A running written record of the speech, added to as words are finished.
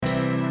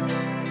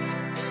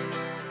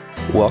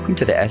Welcome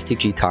to the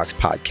SDG Talks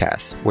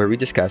podcast, where we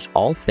discuss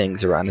all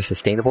things around the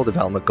Sustainable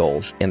Development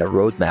Goals and the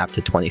roadmap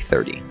to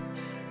 2030.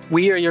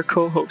 We are your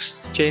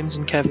co-hosts, James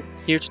and Kevin,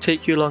 here to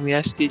take you along the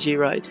SDG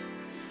ride.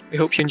 We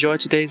hope you enjoy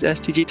today's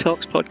SDG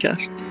Talks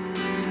podcast.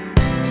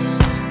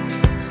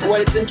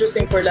 What is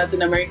interesting for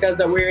Latin America is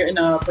that we're in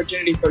an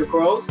opportunity for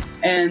growth.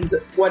 And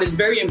what is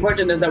very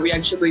important is that we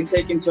actually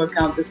take into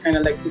account this kind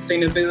of like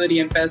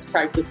sustainability and best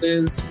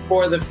practices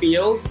for the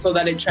field so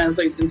that it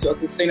translates into a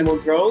sustainable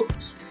growth.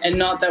 And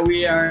not that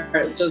we are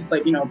just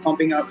like,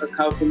 pumping out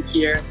cacao from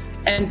here.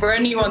 And for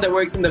anyone that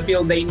works in the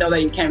field, they know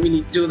that you can't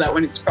really do that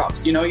when it's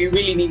crops. You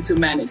really need to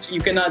manage.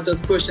 You cannot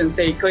just push and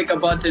say, click a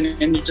button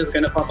and you're just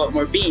going to pump up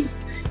more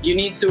beans. You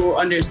need to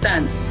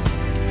understand.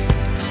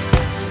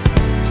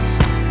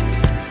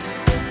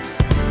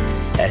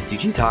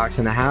 SDG Talks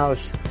in the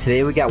house.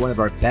 Today we got one of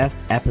our best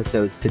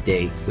episodes to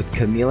date with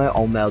Camila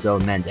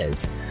Olmedo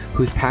Mendez,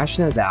 who's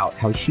passionate about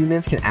how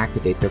humans can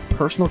activate their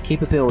personal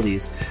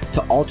capabilities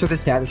to alter the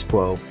status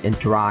quo and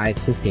drive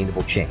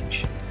sustainable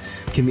change.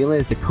 Camila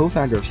is the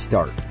co-founder of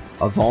START,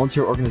 a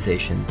volunteer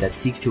organization that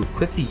seeks to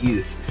equip the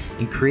youth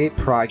and create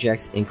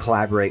projects and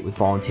collaborate with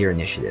volunteer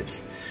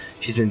initiatives.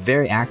 She's been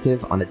very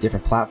active on the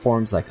different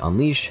platforms like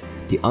Unleash,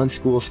 the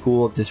Unschool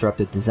School of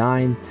Disruptive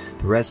Design,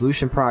 the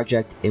Resolution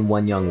Project, and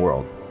One Young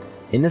World.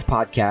 In this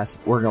podcast,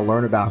 we're going to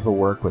learn about her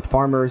work with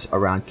farmers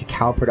around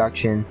cacao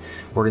production.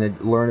 We're going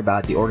to learn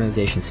about the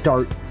organization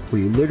START,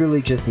 where you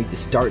literally just need to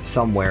start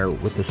somewhere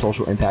with the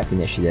social impact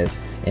initiative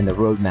and the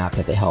roadmap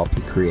that they help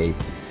you create.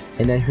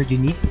 And then her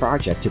unique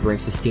project to bring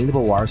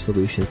sustainable water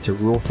solutions to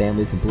rural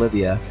families in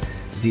Bolivia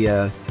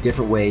via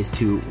different ways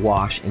to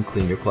wash and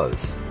clean your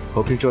clothes.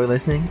 Hope you enjoy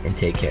listening and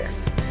take care.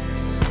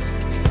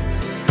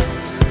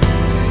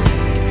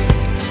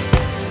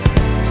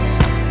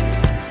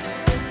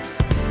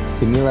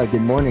 Camila,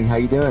 good morning. How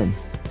you doing?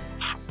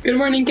 Good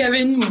morning,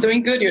 Kevin. I'm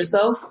doing good.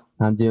 Yourself?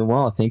 I'm doing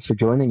well. Thanks for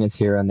joining us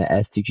here on the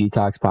SDG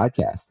Talks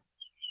podcast.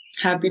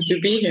 Happy to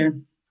be here.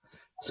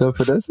 So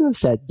for those of us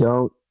that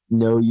don't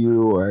know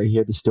you or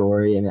hear the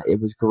story, and it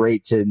was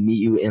great to meet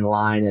you in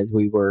line as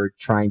we were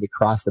trying to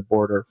cross the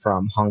border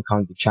from Hong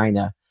Kong to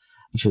China,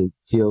 which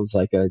feels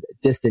like a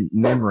distant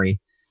memory.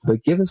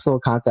 But give us a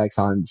little context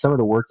on some of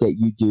the work that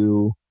you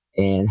do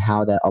and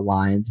how that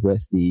aligns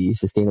with the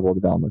Sustainable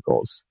Development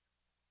Goals.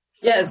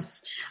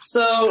 Yes.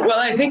 So,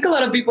 I think a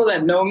lot of people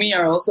that know me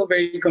are also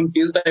very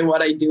confused by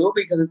what I do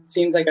because it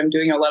seems like I'm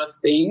doing a lot of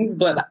things,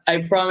 but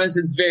I promise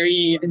it's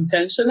very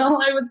intentional,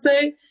 I would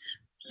say.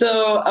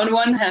 So on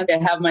one hand,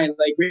 I have my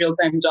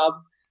real-time job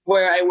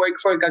where I work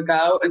for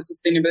cacao and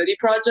sustainability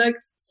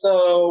projects.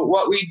 So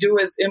what we do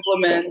is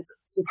implement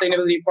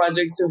sustainability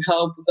projects to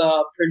help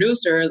the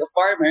producer, the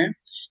farmer,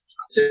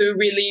 to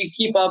really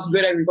keep up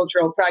good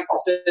agricultural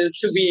practices,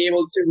 to be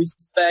able to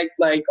respect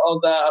all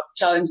the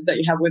challenges that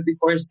you have with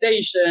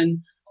deforestation,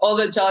 all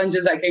the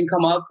challenges that can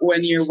come up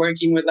when you're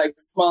working with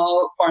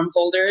small farm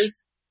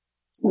holders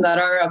that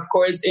are, of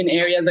course, in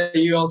areas that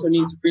you also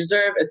need to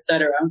preserve,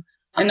 etc.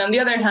 And on the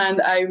other hand,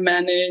 I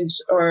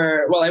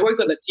work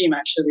with a team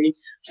actually,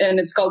 and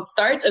it's called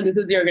START. And this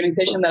is the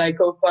organization that I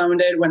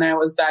co-founded when I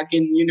was back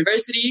in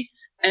university.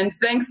 And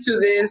thanks to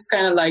this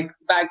kind of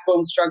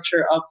backbone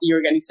structure of the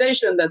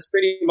organization, that's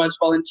pretty much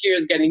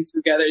volunteers getting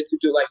together to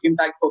do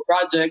impactful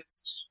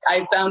projects,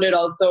 I founded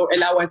also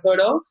El Agua es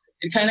Oro.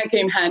 It kind of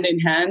came hand in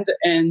hand,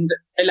 and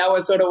El Agua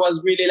es Oro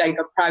was really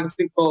a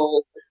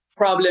practical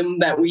problem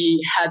that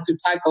we had to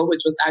tackle,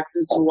 which was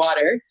access to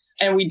water.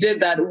 And we did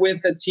that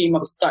with a team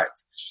of START.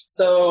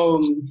 So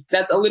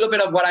that's a little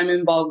bit of what I'm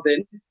involved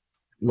in.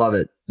 Love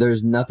it.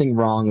 There's nothing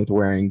wrong with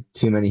wearing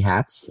too many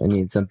hats. I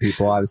mean, some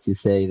people obviously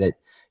say that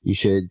you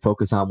should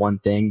focus on one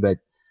thing, but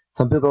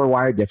some people are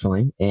wired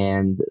differently.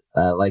 And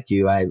like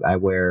you, I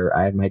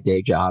have my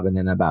day job and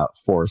then about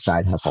 4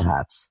 side hustle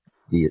hats.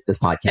 This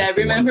podcast. Yeah, I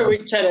remember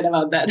we chatted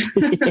about that.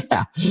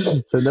 Yeah.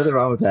 So nothing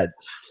wrong with that.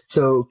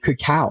 So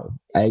cacao,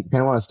 I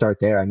kind of want to start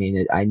there. I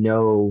mean, I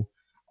know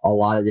a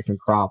lot of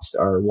different crops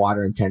are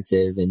water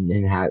intensive and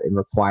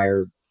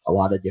require a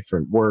lot of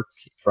different work,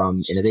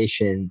 from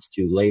innovations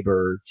to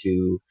labor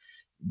to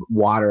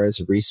water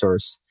as a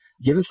resource.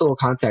 Give us a little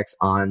context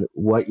on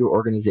what your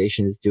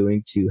organization is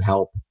doing to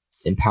help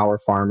empower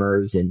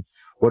farmers, and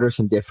what are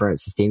some different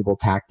sustainable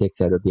tactics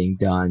that are being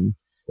done,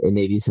 and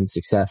maybe some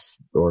success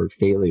or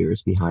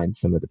failures behind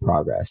some of the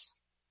progress.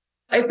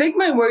 I think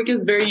my work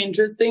is very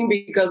interesting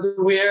because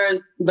we're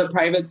the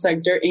private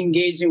sector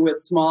engaging with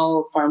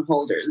small farm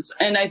holders.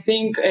 And I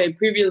think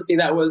previously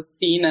that was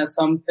seen as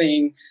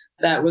something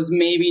that was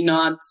maybe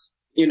not,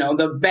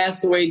 the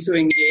best way to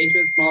engage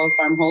with small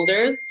farm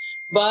holders.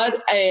 But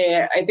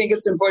I think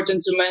it's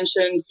important to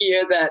mention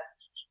here that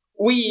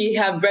we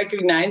have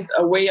recognized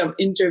a way of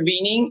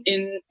intervening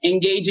in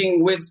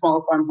engaging with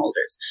small farm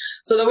holders.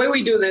 So the way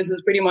we do this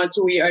is pretty much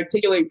we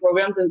articulate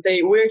programs and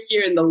say, we're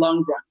here in the long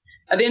run.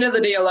 At the end of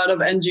the day, a lot of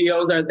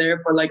NGOs are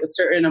there for a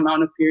certain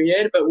amount of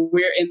period, but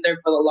we're in there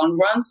for the long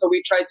run. So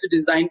we try to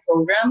design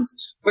programs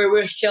where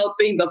we're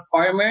helping the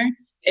farmer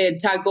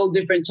tackle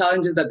different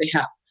challenges that they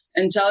have.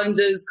 And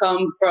challenges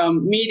come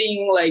from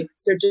meeting like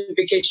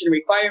certification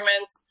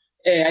requirements.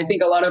 I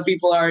think a lot of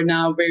people are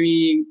now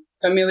very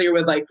familiar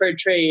with like fair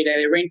trade,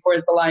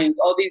 Rainforest Alliance,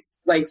 all these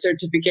like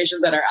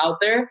certifications that are out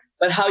there,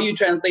 but how you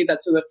translate that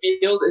to the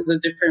field is a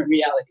different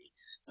reality.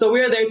 So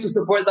we're there to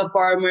support the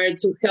farmer,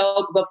 to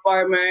help the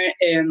farmer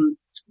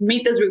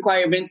meet these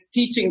requirements,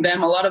 teaching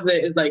them. A lot of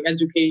it is like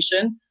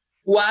education.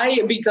 Why?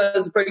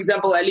 Because, for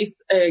example, at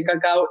least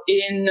cacao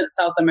in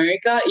South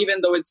America, even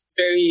though it's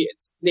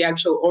the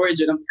actual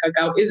origin of the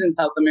cacao is in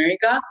South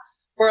America,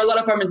 for a lot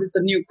of farmers, it's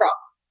a new crop.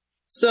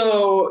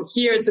 So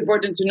here it's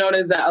important to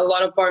notice that a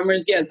lot of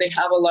farmers, yes, they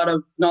have a lot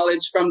of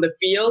knowledge from the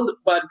field,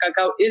 but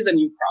cacao is a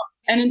new crop.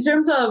 And in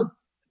terms of,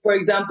 for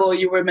example,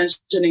 you were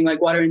mentioning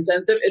like water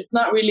intensive, it's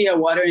not really a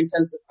water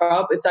intensive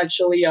crop. It's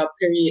actually a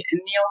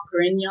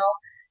perennial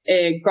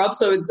crop.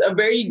 So it's a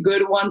very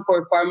good one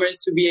for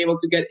farmers to be able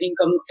to get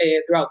income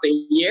throughout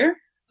the year.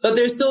 But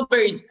there's still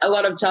a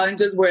lot of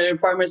challenges where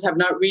farmers have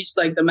not reached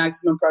like the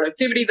maximum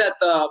productivity that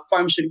the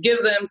farm should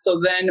give them. So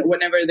then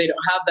whenever they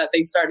don't have that,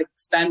 they start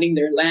expanding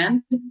their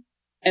land.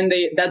 And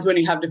that's when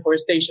you have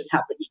deforestation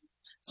happening.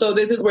 So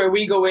this is where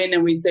we go in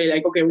and we say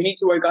like, okay, we need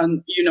to work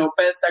on,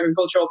 best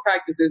agricultural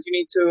practices. You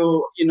need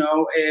to,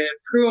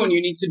 prune,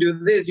 you need to do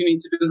this, you need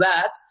to do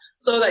that,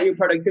 so that your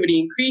productivity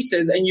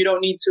increases and you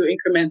don't need to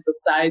increment the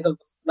size of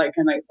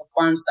the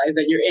farm size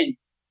that you're in.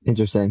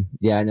 Interesting.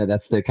 Yeah, I know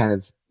that's the kind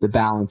of the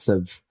balance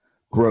of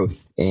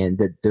growth, and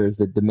that there's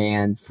the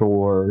demand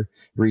for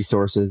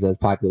resources as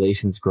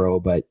populations grow,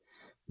 but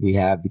we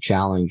have the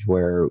challenge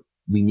where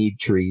we need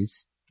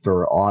trees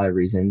for a lot of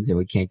reasons and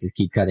we can't just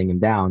keep cutting them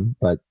down.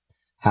 But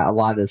a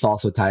lot of this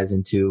also ties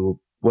into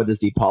what is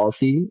the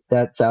policy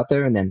that's out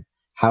there, and then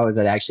how is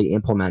that actually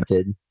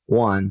implemented,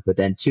 one, but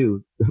then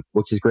two,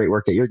 which is great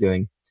work that you're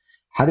doing,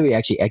 how do we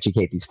actually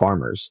educate these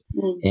farmers?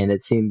 And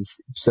it seems,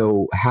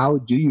 so how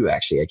do you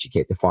actually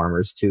educate the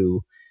farmers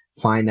to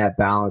find that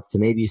balance, to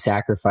maybe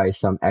sacrifice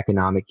some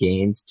economic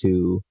gains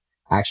to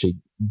actually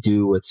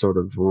do what's sort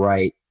of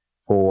right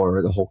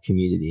for the whole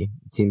community?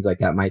 It seems like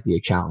that might be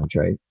a challenge,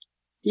 right?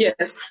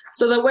 Yes.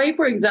 So the way,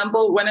 for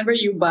example, whenever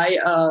you buy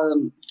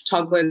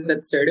chocolate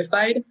that's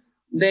certified,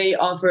 they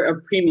offer a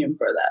premium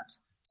for that.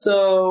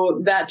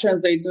 So that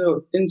translates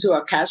into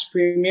a cash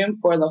premium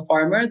for the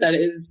farmer that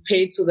is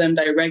paid to them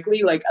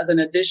directly, like as an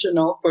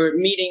additional for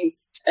meeting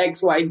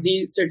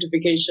XYZ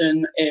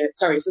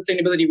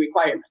sustainability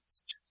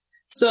requirements.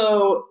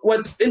 So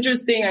what's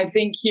interesting, I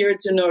think, here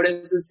to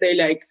notice is say,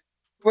 like,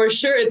 for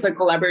sure, it's a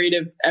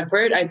collaborative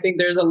effort. I think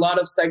there's a lot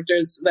of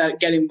sectors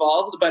that get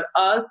involved, but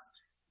us,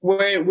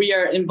 where we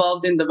are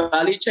involved in the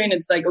value chain,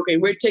 it's like, okay,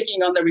 we're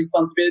taking on the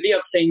responsibility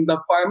of saying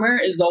the farmer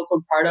is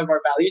also part of our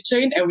value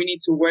chain and we need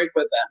to work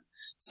with them.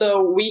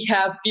 So we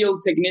have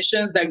field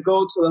technicians that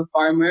go to the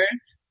farmer,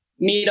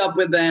 meet up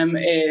with them,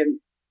 and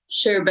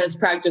share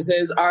best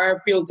practices. Our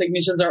field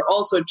technicians are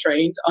also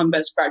trained on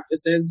best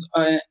practices.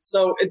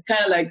 So it's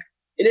kind of like,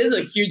 it is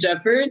a huge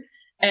effort.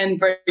 And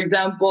for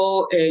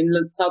example, in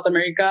South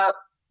America,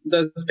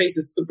 the space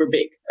is super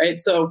big,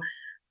 right? So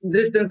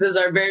distances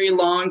are very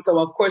long, so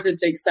of course it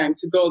takes time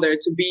to go there,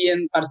 to be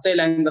in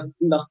parcela, in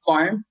the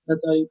farm.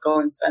 That's what you call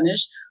in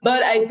Spanish.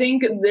 But I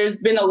think there's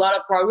been a lot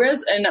of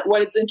progress, and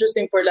what is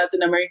interesting for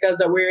Latin America is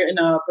that we're in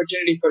an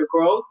opportunity for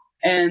growth.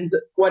 And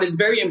what is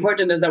very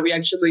important is that we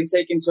actually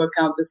take into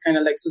account this kind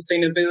of like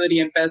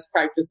sustainability and best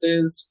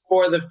practices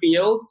for the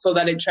field, so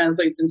that it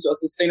translates into a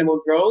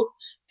sustainable growth,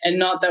 and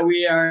not that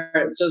we are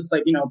just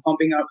like,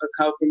 pumping out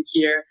cacao from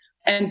here.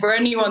 And for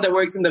anyone that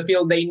works in the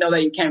field, they know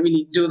that you can't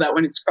really do that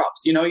when it's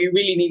crops. You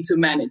really need to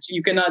manage.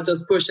 You cannot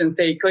just push and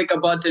say, click a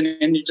button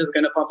and you're just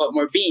going to pump up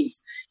more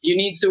beans. You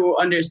need to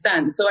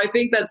understand. So I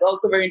think that's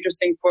also very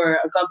interesting for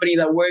a company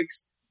that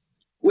works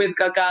with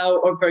cacao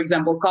or, for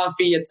example,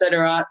 coffee,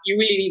 etc. You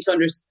really need to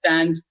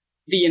understand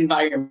the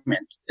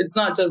environment. It's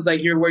not just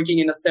like you're working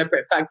in a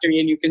separate factory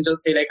and you can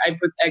just say, like, I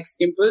put X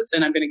inputs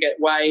and I'm going to get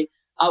Y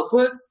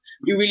outputs.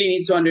 You really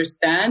need to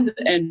understand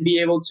and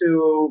be able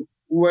to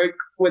work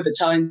with the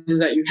challenges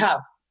that you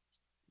have.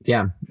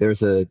 Yeah,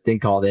 there's a thing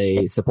called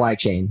a supply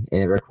chain,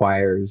 and it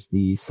requires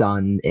the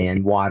sun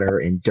and water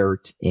and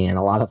dirt and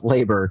a lot of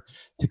labor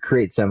to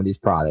create some of these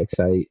products.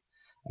 I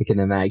can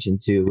imagine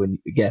too, when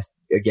I guess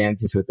again,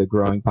 just with the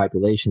growing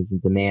populations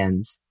and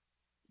demands,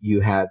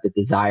 you have the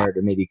desire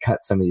to maybe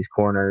cut some of these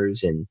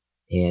corners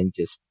and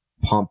just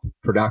pump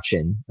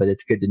production. But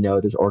it's good to know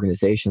there's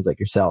organizations like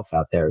yourself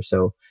out there.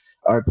 So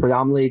are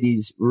predominantly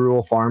these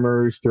rural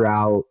farmers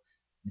throughout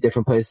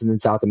different places in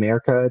South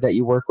America that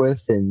you work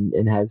with,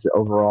 and has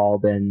overall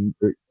been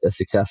a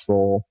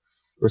successful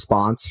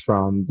response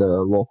from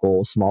the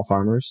local small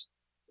farmers?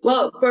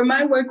 Well, for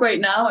my work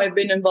right now, I've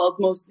been involved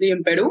mostly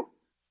in Peru,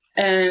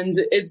 and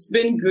it's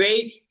been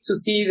great to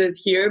see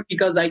this here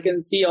because I can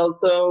see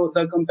also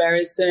the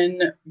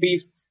comparison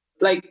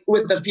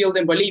with the field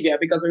in Bolivia,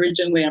 because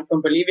originally I'm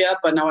from Bolivia,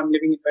 but now I'm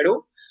living in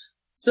Peru.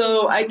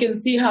 So I can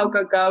see how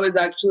cacao is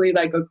actually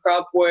like a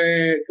crop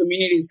where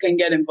communities can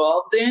get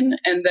involved in,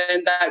 and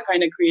then that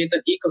kind of creates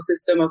an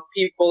ecosystem of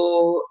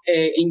people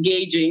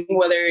engaging,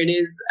 whether it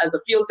is as a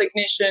field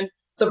technician,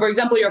 So for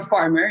example, you're a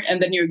farmer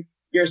and then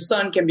your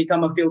son can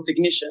become a field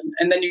technician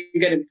and then you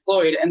get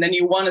employed and then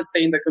you want to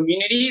stay in the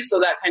community. So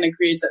that kind of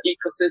creates an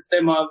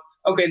ecosystem of,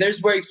 okay,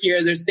 there's work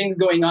here, there's things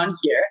going on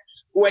here.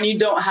 When you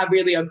don't have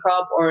really a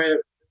crop or,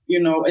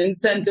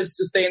 incentives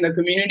to stay in the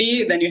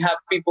community, then you have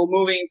people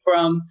moving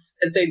from,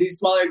 let's say, these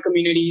smaller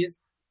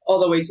communities all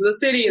the way to the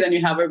city. Then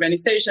you have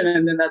urbanization,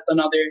 and then that's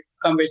another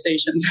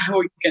conversation that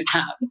we can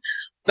have.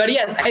 But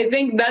yes, I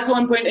think that's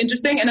one point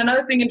interesting. And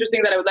another thing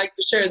interesting that I would like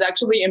to share is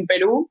actually in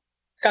Peru,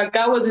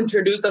 cacao was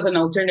introduced as an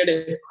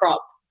alternative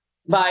crop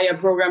by a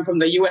program from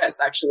the US,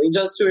 actually,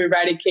 just to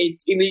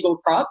eradicate illegal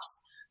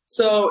crops.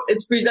 So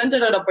it's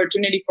presented an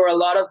opportunity for a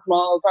lot of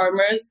small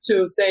farmers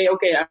to say,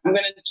 okay, I'm going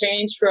to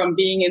change from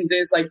being in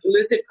this like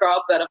illicit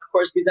crop that of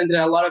course presented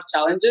a lot of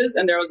challenges.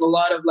 And there was a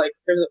lot of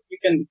you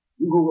can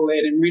Google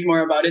it and read more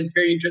about it. It's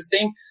very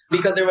interesting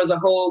because there was a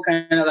whole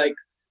kind of like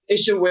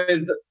issue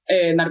with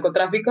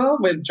narcotráfico,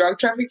 with drug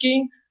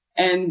trafficking,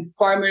 and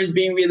farmers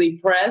being really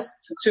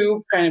pressed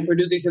to kind of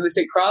produce these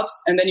illicit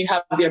crops. And then you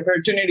have the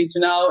opportunity to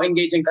now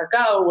engage in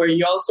cacao, where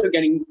you're also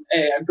getting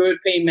a good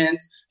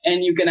payment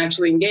and you can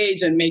actually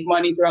engage and make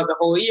money throughout the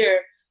whole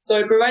year. So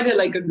it provided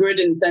like a good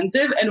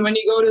incentive. And when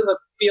you go to the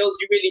field,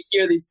 you really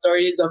hear these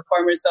stories of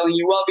farmers telling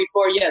you, well,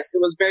 before, yes, it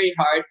was very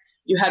hard.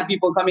 You had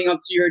people coming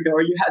up to your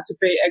door. You had to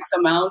pay X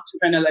amount to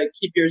kind of like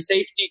keep your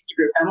safety, keep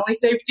your family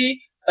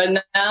safety.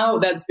 But now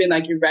that's been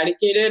like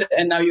eradicated.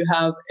 And now you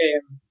have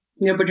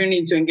the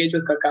opportunity to engage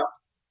with cacao.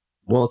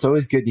 Well, it's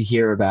always good to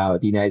hear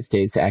about the United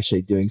States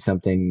actually doing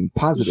something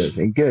positive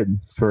and good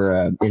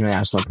for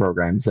international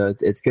programs. So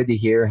it's good to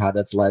hear how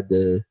that's led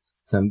to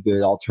some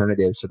good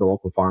alternatives for the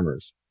local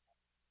farmers.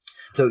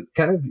 So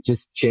kind of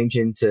just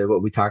changing to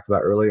what we talked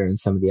about earlier and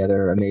some of the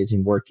other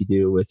amazing work you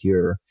do with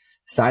your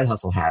side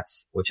hustle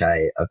hats, which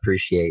I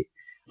appreciate.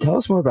 Tell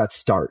us more about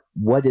Start.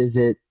 What is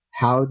it?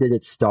 How did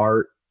it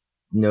start?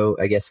 No,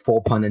 I guess full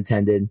pun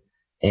intended.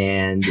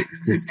 And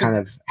this kind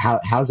of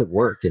how's it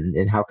work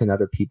and how can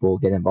other people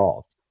get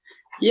involved?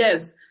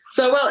 Yes.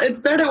 So, well, it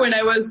started when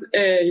I was,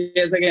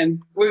 yes, again,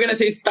 we're going to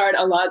say start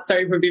a lot.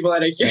 Sorry for people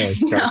that are here.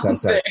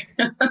 Start.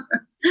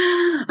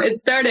 It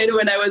started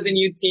when I was in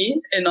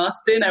UT in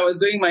Austin. I was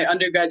doing my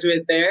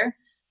undergraduate there.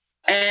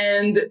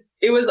 And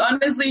it was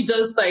honestly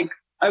just like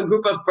a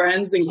group of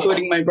friends,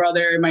 including my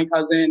brother, my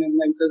cousin, and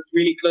like just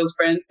really close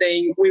friends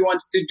saying we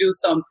wanted to do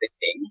something.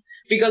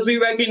 Because we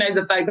recognized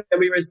the fact that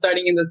we were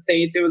studying in the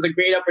States, it was a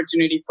great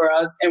opportunity for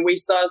us. And we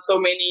saw so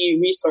many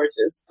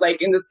resources.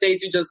 Like in the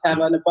States, you just have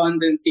an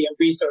abundance of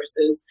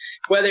resources,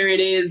 whether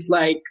it is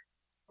like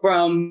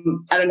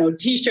from,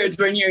 T-shirts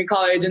when you're in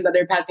college and that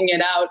they're passing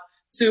it out,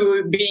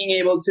 to being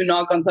able to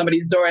knock on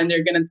somebody's door and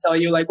they're going to tell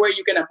you like where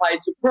you can apply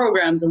to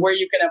programs and where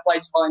you can apply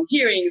to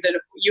volunteerings, and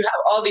you have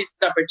all these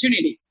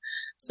opportunities.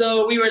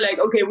 So we were like,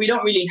 okay, we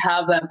don't really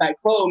have that back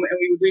home and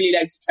we would really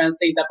like to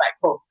translate that back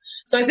home.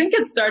 So I think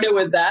it started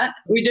with that.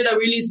 We did a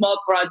really small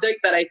project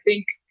that I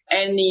think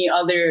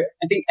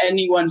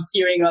anyone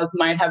hearing us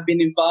might have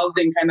been involved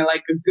in, kind of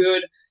like a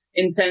good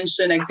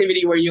intention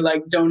activity where you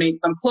like donate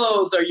some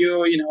clothes or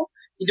you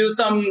do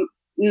some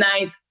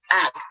nice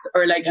act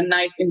or like a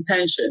nice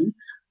intention.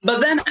 But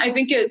then I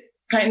think it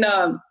kind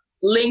of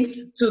linked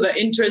to the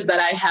interest that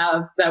I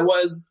have, that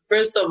was,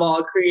 first of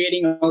all,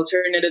 creating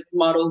alternative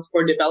models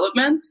for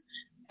development,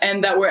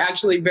 and that were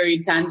actually very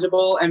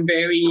tangible and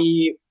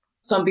very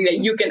something that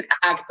you can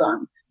act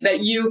on,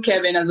 that you,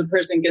 Kevin, as a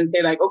person can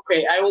say like,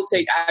 okay, I will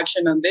take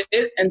action on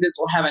this and this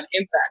will have an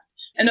impact.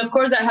 And of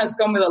course, that has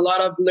come with a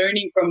lot of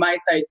learning from my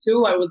side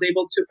too. I was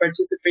able to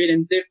participate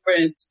in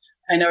different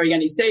kind of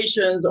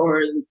organizations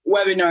or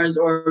webinars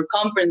or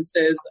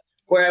conferences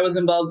where I was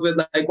involved with,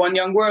 like One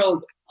Young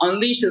World,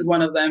 Unleash is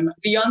one of them.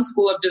 The Young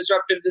School of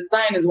Disruptive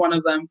Design is one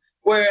of them,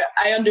 where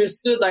I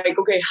understood like,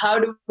 okay, how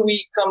do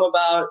we come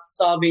about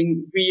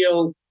solving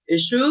real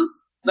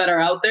issues that are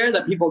out there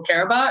that people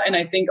care about? And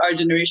I think our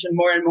generation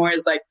more and more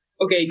is like,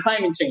 okay,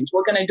 climate change,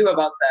 what can I do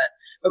about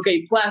that?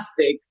 Okay,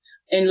 plastic.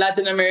 In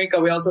Latin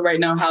America, we also right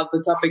now have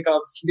the topic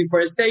of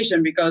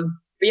deforestation because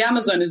the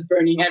Amazon is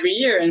burning every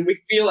year and we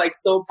feel like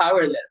so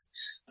powerless.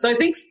 So I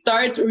think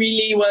Start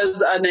really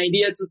was an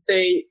idea to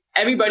say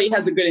everybody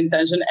has a good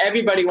intention.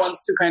 Everybody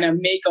wants to kind of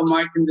make a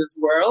mark in this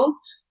world.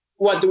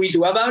 What do we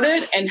do about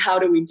it? And how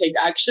do we take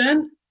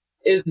action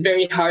is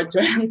very hard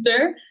to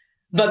answer.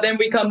 But then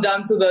we come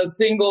down to the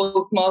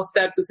single small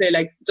step to say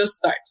like, just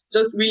start,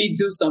 just really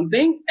do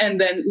something and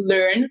then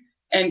learn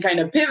and kind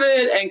of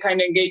pivot and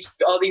kind of engage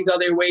all these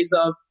other ways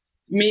of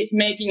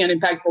making an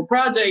impactful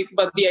project.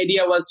 But the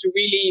idea was to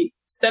really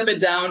step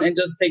it down and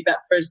just take that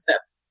first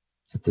step.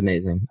 That's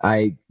amazing.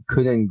 I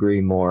couldn't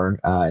agree more.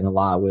 And a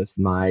lot with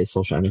my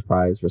social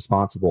enterprise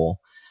responsible,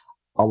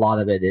 a lot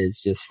of it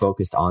is just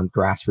focused on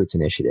grassroots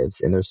initiatives.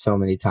 And there's so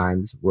many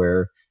times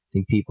where I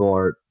think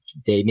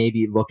they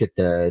maybe look at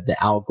the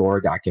Al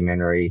Gore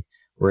documentary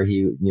where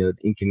he,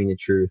 Inconvenient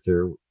Truth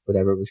or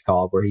whatever it was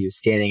called, where he was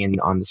standing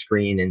on the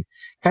screen and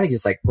kind of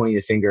just like pointing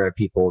the finger at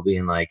people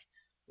being like,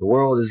 the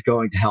world is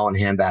going to hell in a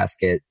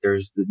handbasket.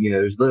 There's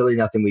literally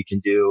nothing we can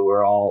do.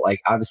 We're all like,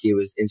 obviously it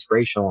was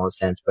inspirational in a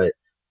sense, but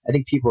I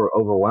think people are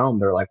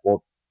overwhelmed. They're like,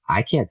 well,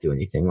 I can't do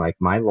anything. Like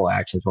my little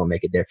actions won't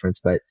make a difference.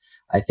 But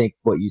I think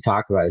what you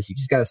talk about is you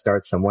just got to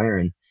start somewhere,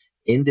 and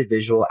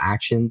individual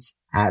actions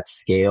at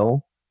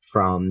scale,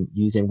 from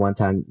using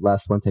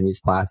less one-time use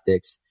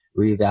plastics,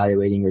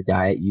 reevaluating your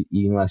diet,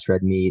 eating less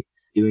red meat,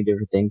 doing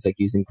different things like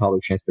using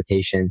public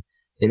transportation.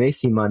 It may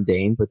seem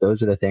mundane, but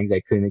those are the things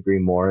I couldn't agree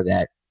more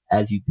that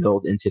as you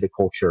build into the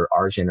culture,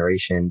 our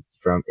generation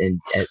from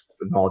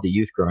all the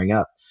youth growing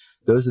up,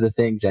 those are the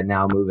things that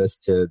now move us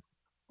to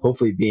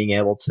hopefully being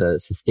able to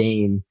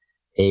sustain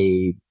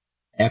a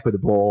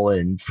equitable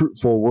and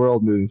fruitful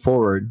world moving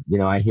forward.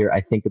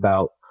 I think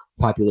about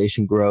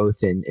population growth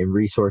and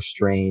resource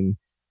strain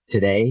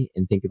today,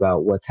 and think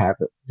about what's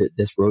happened,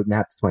 this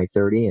roadmap to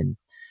 2030, and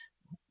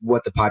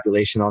what the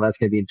population, all that's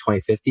going to be in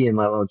 2050, and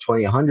let alone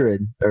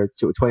 2100 or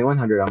to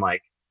 2100. I'm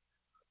like,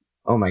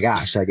 oh my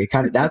gosh, like it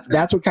kind of,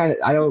 that's what kind of,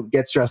 I don't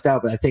get stressed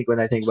out, but I think when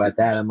I think about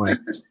that, I'm like,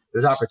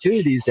 there's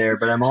opportunities there,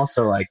 but I'm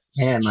also like,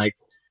 man, like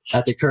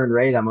at the current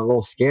rate, I'm a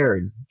little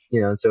scared,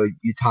 so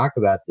you talk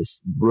about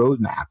this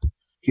roadmap.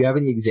 Do you have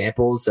any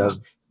examples of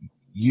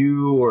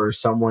you or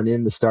someone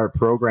in the START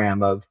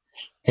program of,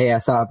 hey, I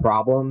saw a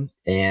problem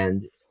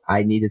and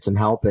I needed some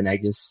help, and I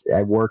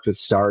worked with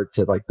START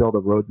to like build a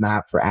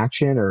roadmap for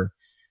action, or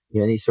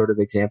any sort of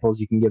examples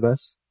you can give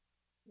us?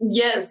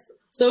 Yes.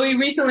 So we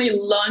recently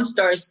launched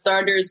our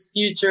Starters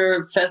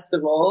Future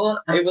Festival.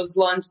 It was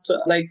launched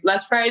like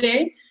last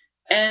Friday.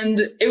 And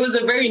it was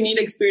a very neat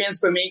experience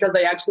for me because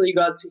I actually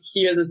got to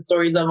hear the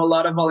stories of a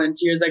lot of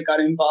volunteers that got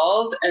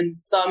involved, and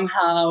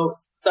somehow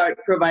START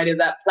provided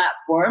that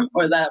platform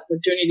or that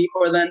opportunity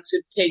for them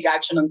to take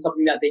action on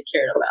something that they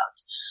cared about.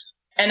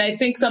 And I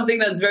think something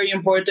that's very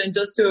important,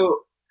 just to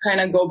kind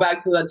of go back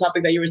to the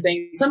topic that you were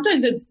saying,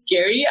 sometimes it's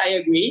scary, I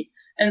agree.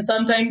 And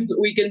sometimes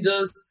we can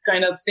just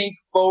kind of think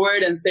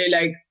forward and say,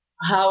 like,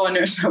 how on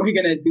earth are we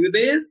going to do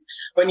this?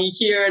 When you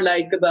hear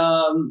like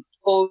the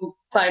whole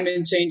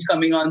climate change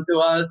coming onto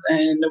us,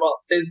 and well,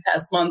 this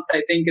past month,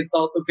 I think it's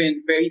also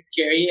been very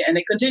scary, and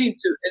it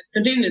continues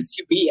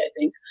to be, I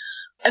think.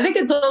 I think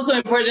it's also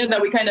important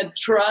that we kind of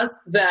trust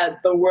that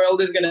the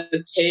world is going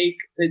to take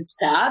its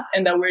path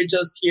and that we're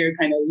just here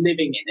kind of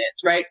living in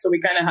it, right? So we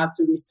kind of have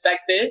to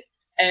respect it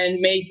and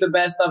make the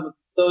best of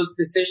those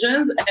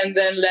decisions, and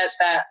then let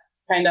that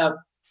kind of,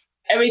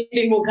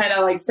 everything will kind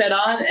of like set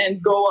on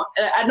and go.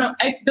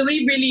 I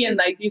believe really in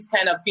like these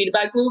kind of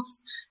feedback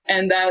loops,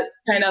 and that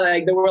kind of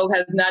like the world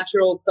has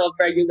natural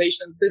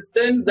self-regulation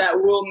systems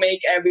that will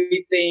make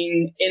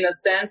everything, in a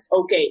sense,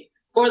 okay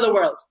for the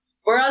world.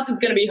 For us, it's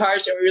going to be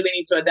harsh and we really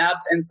need to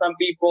adapt. And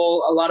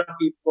a lot of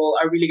people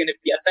are really going to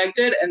be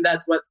affected, and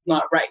that's what's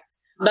not right.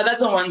 But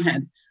that's on one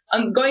hand.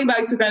 Going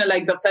back to kind of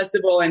like the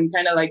festival and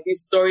kind of like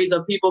these stories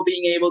of people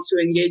being able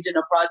to engage in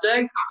a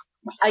project,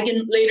 I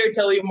can later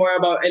tell you more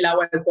about El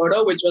Agua es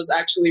Oro, which was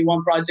actually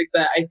one project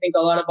that I think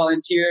a lot of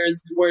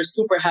volunteers were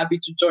super happy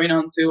to join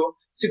on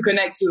to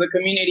connect to the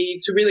community,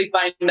 to really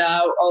find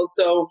out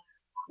also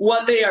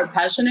what they are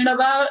passionate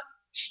about,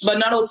 but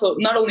not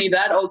only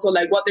that, also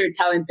like what they're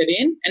talented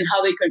in and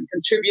how they can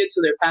contribute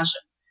to their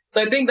passion.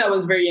 So I think that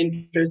was very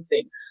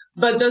interesting.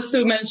 But just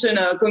to mention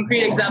a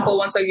concrete example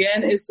once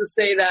again is to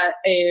say that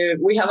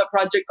we have a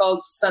project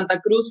called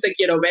Santa Cruz Te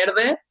Quiero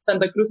Verde.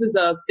 Santa Cruz is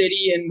a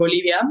city in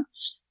Bolivia,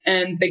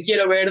 and Te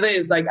Quiero Verde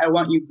is like, I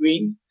want you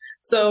green.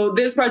 So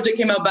this project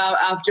came about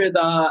after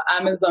the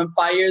Amazon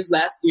fires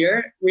last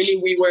year. Really,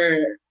 we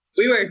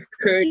were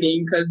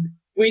hurting because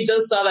we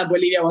just saw that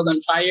Bolivia was on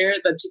fire.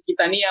 The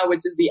Chiquitania, which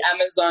is the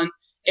Amazon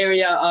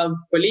area of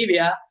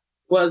Bolivia,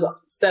 was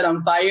set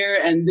on fire,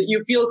 and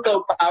you feel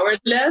so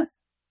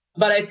powerless.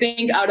 But I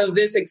think out of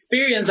this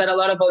experience that a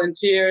lot of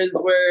volunteers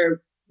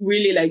were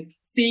really like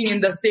seeing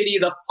in the city,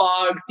 the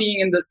fog, seeing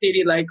in the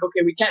city, like,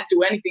 okay, we can't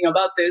do anything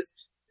about this.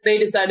 They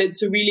decided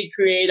to really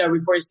create a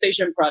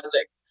reforestation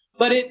project.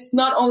 But it's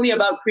not only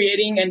about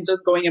creating and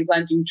just going and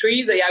planting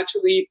trees. They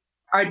actually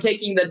are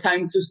taking the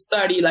time to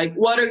study like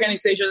what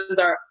organizations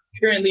are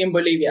currently in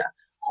Bolivia.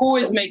 Who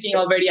is making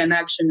already an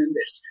action in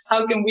this?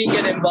 How can we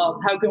get involved?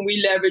 How can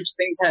we leverage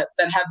things that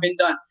have been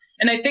done?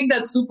 And I think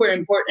that's super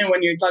important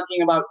when you're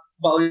talking about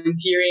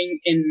volunteering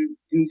in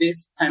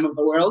this time of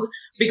the world,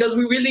 because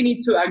we really need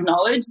to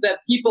acknowledge that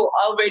people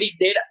already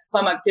did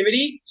some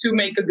activity to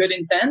make a good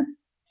intent,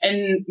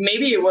 and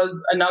maybe it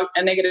was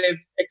a negative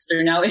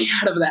externality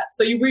out of that.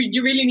 So you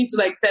really need to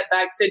like sit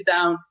back, sit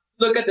down,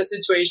 look at the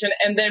situation,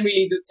 and then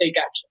really do take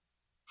action.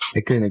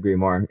 I couldn't agree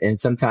more. And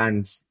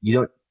sometimes you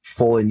don't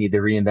fully need to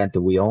reinvent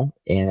the wheel.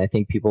 And I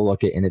think people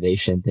look at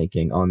innovation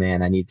thinking, oh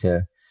man, I need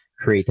to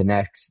create the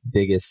next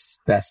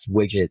biggest, best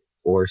widget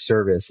or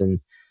service. And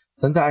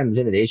sometimes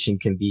innovation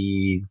can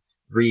be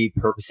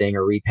repurposing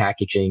or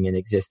repackaging an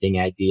existing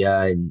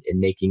idea and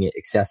making it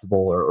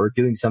accessible, or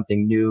doing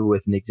something new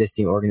with an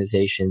existing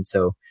organization.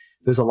 So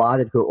there's a lot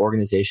of good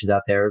organizations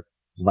out there,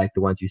 like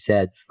the ones you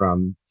said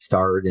from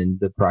START and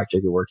the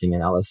project you're working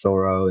in, El Agua es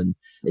Oro, and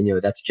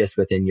that's just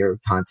within your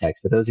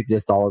context. But those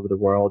exist all over the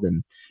world,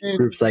 and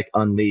groups like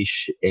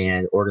Unleash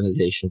and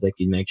organizations like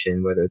you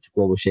mentioned, whether it's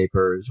Global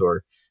Shapers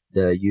or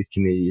the youth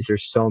communities.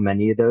 There's so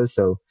many of those.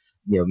 So,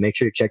 make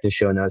sure to check the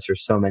show notes.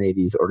 There's so many of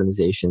these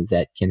organizations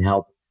that can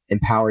help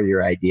empower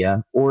your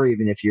idea, or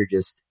even if you're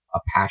just a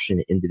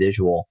passionate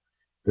individual,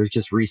 there's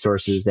just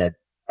resources that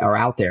are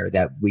out there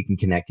that we can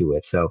connect you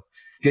with. So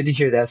good to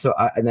hear that. So,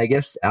 I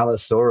guess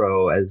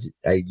Allosauro, as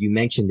you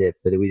mentioned it,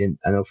 but I don't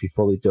know if we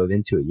fully dove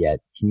into it yet.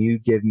 Can you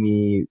give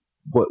me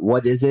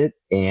what is it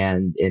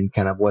and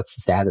kind of what's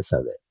the status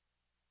of it?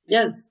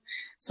 Yes.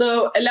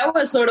 So El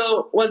Agua de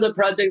Soro was a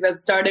project that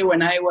started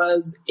when I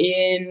was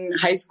in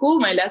high school,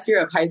 my last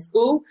year of high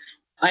school.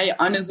 I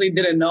honestly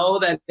didn't know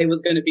that it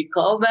was going to be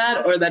called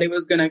that, or that it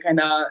was going to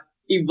kind of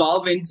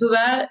evolve into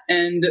that.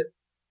 And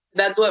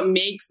that's what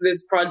makes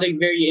this project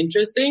very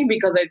interesting,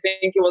 because I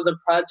think it was a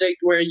project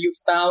where you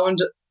found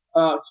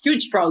a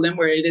huge problem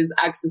where it is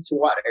access to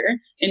water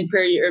in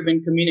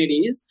peri-urban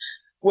communities,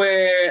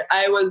 where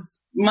I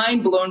was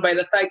mind blown by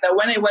the fact that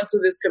when I went to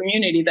this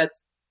community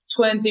that's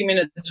 20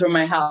 minutes from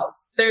my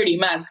house, 30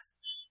 max,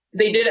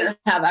 they didn't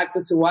have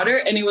access to water.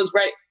 And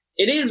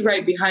it is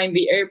right behind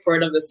the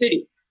airport of the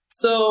city.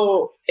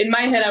 So in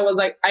my head, I was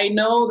like, I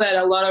know that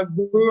a lot of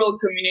rural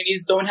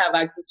communities don't have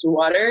access to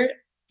water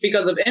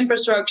because of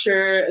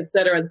infrastructure, et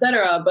cetera, et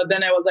cetera. But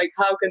then I was like,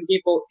 how can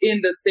people in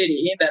the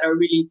city that are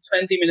really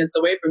 20 minutes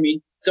away from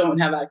me don't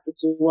have access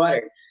to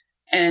water?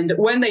 And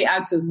when they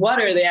access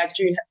water, they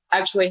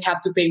actually have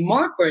to pay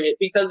more for it,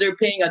 because they're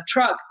paying a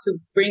truck to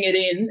bring it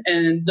in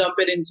and dump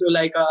it into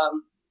like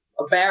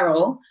a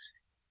barrel.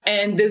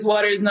 And this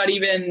water is not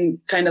even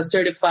kind of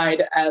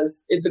certified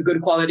as it's a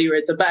good quality or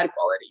it's a bad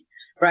quality,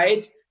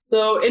 right?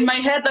 So in my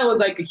head, that was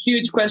like a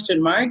huge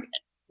question mark.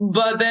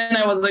 But then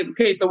I was like,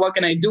 okay, so what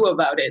can I do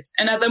about it?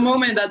 And at the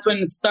moment, that's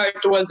when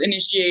START was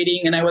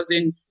initiating, and I was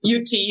in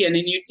UT. And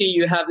in UT,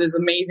 you have this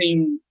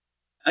amazing,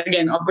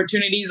 again,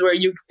 opportunities where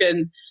you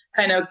can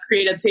kind of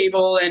create a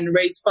table and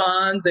raise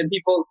funds, and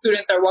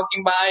students are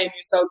walking by and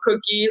you sell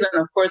cookies. And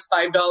of course,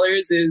 $5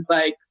 is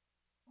like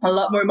a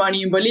lot more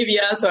money in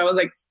Bolivia. So I was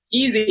like,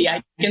 easy.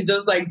 I can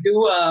just like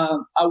do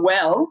a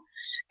well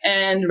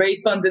and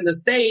raise funds in the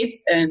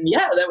States. And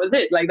yeah, that was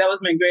it. Like, that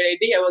was my great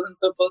idea. It wasn't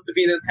supposed to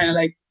be this kind of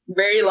like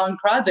very long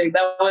project.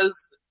 That was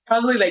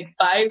probably like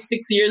 5-6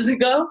 years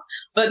ago.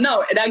 But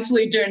no, it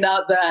actually turned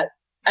out that,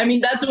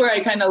 that's where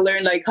I kind of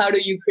learned, like, how do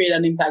you create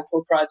an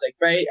impactful project,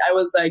 right? I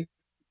was like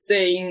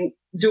saying,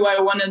 do I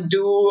want to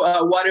do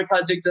a water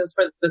project just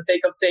for the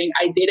sake of saying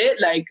I did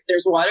it? Like,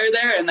 there's water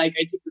there and like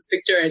I take this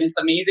picture and it's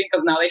amazing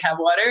because now they have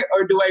water.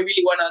 Or do I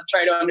really want to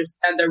try to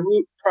understand the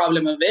root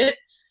problem of it?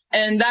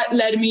 And that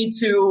led me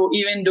to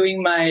even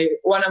doing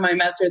one of my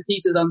master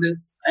thesis on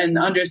this, and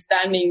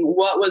understanding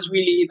what was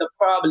really the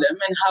problem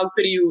and how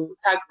could you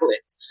tackle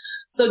it.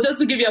 So just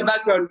to give you a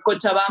background,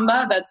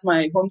 Cochabamba, that's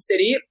my home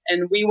city,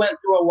 and we went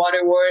through a water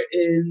war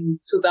in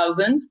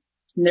 2000.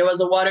 There was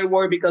a water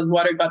war because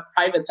water got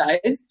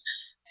privatized,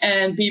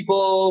 and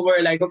people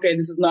were like, okay,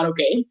 this is not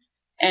okay.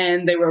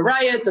 And there were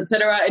riots,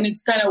 etc. And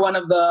it's kind of one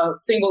of the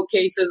single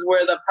cases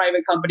where the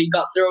private company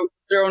got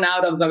thrown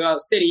out of the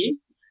city,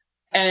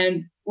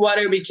 and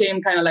water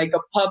became kind of like a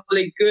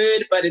public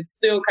good, but it's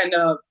still kind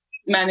of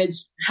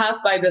managed half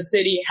by the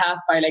city, half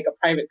by like a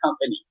private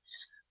company.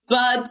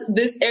 But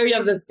this area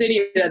of the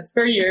city that's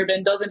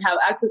peri-urban doesn't have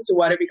access to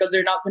water because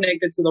they're not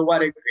connected to the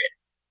water grid.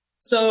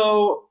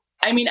 So,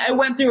 I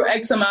went through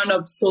X amount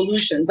of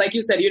solutions. Like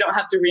you said, you don't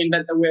have to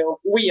reinvent the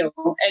wheel.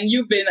 And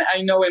you've been,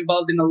 I know,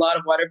 involved in a lot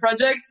of water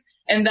projects.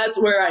 And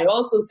that's where I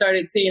also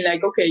started seeing,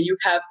 like, okay, you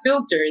have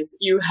filters,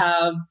 you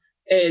have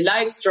a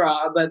live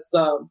straw, that's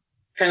the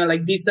kind of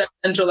like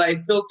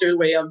decentralized filter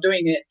way of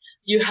doing it.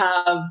 You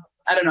have,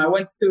 I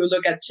went to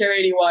look at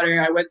charity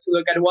water. I went to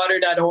look at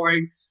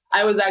water.org.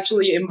 I was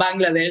actually in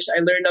Bangladesh. I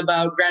learned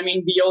about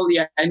Grameen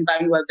Veolia in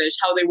Bangladesh,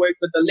 how they work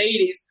with the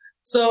ladies.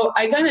 So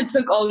I kind of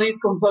took all these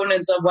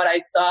components of what I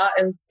saw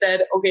and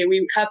said, okay,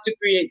 we have to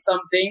create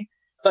something,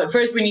 but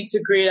first we need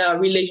to create a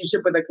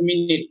relationship with the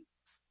community.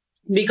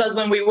 Because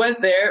when we went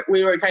there,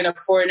 we were kind of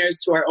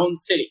foreigners to our own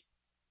city.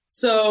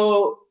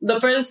 So the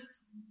first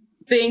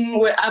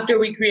thing after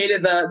we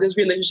created this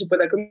relationship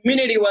with the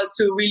community was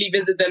to really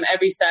visit them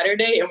every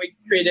Saturday, and we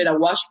created a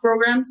WASH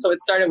program. So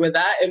it started with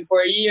that, and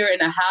for a year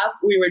and a half,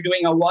 we were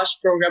doing a WASH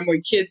program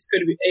where kids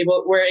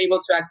were able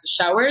to access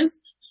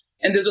showers.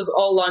 And this was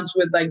all launched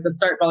with like the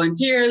START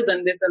volunteers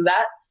and this and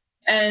that.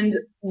 And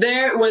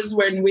there was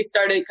when we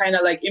started kind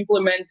of like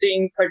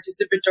implementing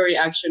participatory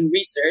action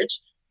research,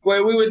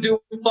 where we would do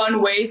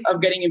fun ways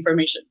of getting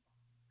information.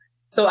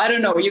 So I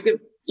don't know,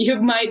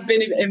 you might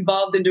be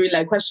involved in doing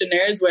like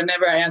questionnaires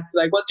whenever I ask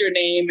like, what's your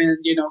name? And,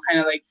 kind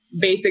of like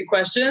basic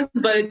questions,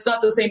 but it's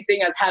not the same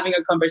thing as having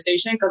a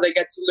conversation, because I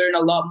get to learn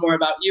a lot more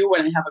about you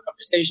when I have a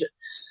conversation.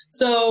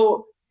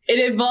 So it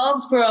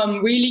evolved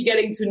from really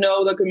getting to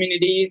know the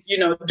community,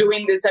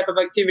 doing this type of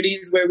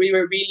activities where we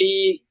were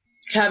really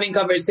having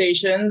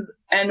conversations.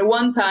 And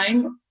one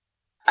time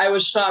I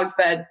was shocked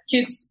that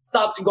kids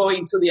stopped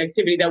going to the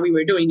activity that we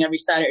were doing every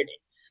Saturday.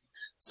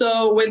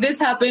 So when this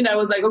happened, I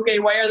was like, okay,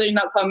 why are they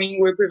not coming?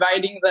 We're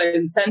providing the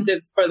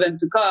incentives for them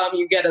to come.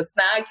 You get a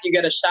snack, you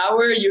get a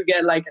shower, you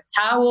get like a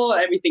towel,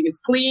 everything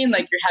is clean,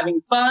 like you're having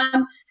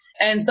fun.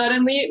 And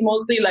suddenly,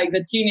 mostly like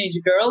the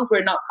teenage girls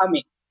were not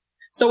coming.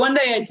 So one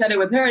day I chatted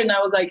with her and I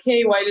was like,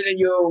 hey, why didn't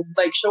you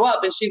like show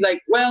up? And she's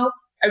like, well,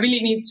 I really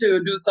need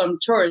to do some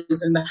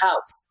chores in the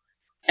house.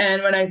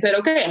 And when I said,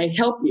 okay, I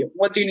help you.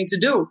 What do you need to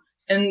do?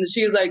 And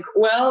she was like,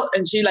 well,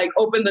 and she like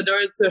opened the door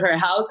to her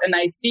house and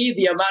I see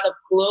the amount of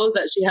clothes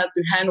that she has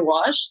to hand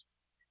wash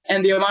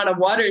and the amount of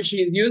water she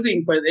is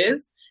using for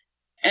this.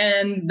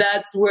 And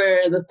that's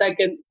where the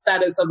second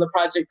status of the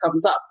project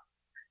comes up.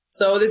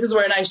 So this is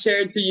when I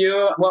shared to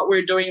you what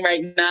we're doing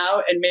right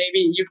now. And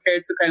maybe you care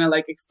to kind of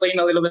like explain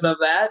a little bit of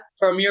that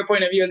from your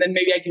point of view. And then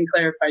maybe I can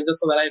clarify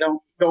just so that I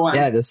don't go on.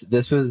 Yeah,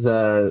 this was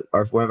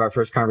one of our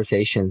first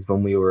conversations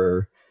when we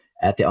were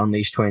at the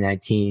Unleash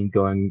 2019,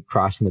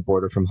 crossing the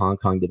border from Hong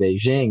Kong to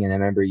Beijing. And I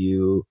remember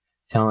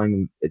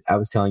I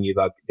was telling you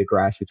about the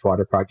grassroots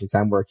water projects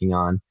I'm working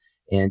on.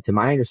 And to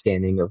my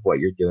understanding of what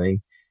you're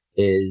doing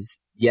is,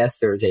 yes,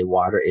 there's a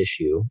water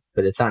issue,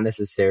 but it's not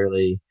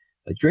necessarily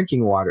a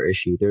drinking water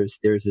issue. There's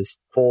this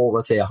full,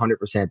 let's say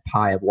 100%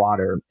 pie of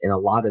water, and a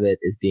lot of it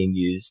is being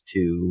used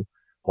to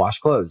wash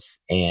clothes.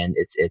 And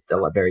it's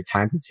very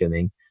time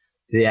consuming.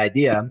 The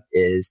idea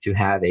is to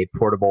have a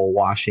portable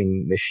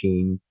washing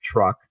machine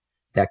truck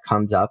that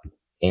comes up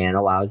and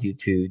allows you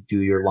to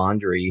do your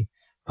laundry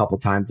a couple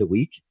times a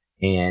week.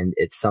 And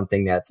it's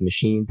something that's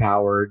machine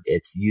powered.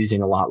 It's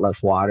using a lot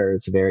less water.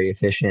 It's very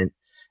efficient.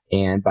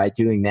 And by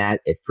doing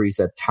that, it frees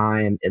up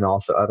time and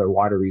also other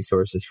water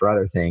resources for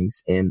other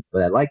things. And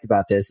what I liked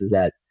about this is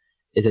that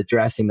it's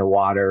addressing the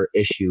water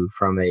issue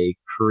from a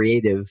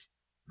creative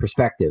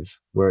perspective.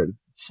 Where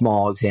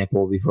small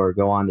example before I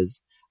go on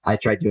is I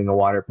tried doing a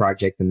water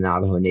project in the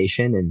Navajo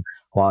Nation, and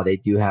while they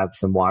do have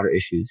some water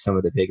issues, some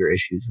of the bigger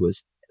issues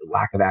was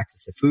lack of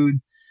access to food.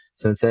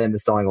 So instead of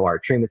installing a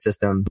water treatment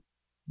system,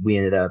 we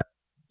ended up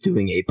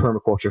doing a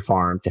permaculture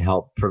farm to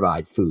help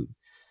provide food,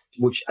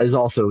 which is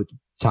also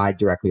tied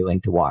directly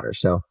linked to water.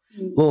 So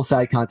a little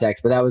side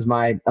context, but that was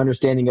my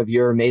understanding of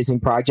your amazing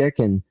project.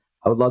 And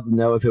I would love to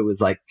know if it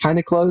was like kind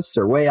of close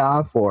or way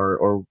off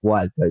or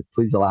what, but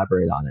please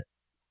elaborate on it.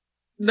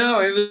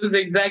 No, it was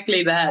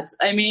exactly that.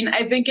 I mean,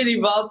 I think it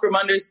evolved from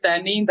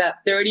understanding that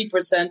 30%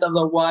 of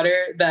the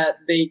water that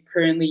they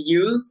currently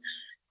use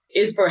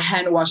is for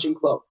hand washing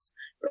clothes,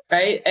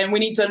 right? And we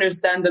need to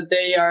understand that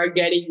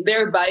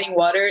they're buying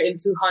water in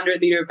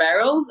 200-liter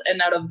barrels.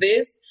 And out of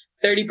this,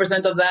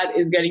 30% of that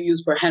is getting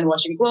used for hand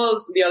washing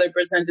clothes. The other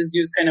percent is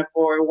used kind of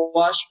for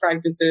wash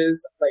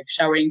practices like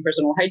showering,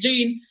 personal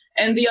hygiene.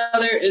 And the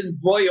other is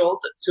boiled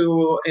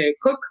to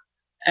cook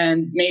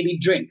and maybe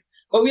drink.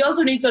 But we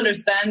also need to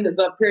understand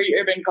the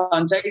peri-urban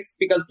context,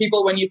 because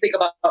people, when you think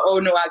about,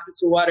 no access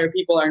to water,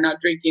 people are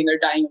not drinking, they're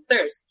dying of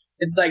thirst.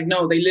 It's like,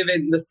 no, they live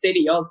in the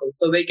city also.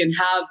 So they can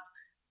have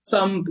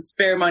some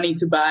spare money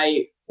to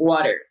buy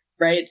water,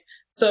 right?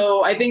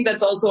 So I think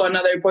that's also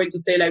another point to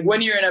say, like,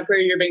 when you're in a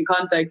peri-urban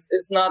context,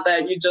 it's not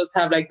that you just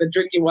have like the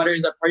drinking water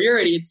is a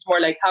priority. It's more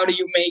like, how do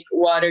you make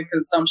water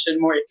consumption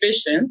more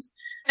efficient?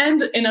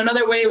 And in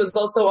another way, it was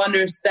also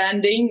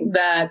understanding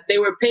that they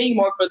were paying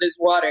more for this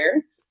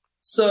water.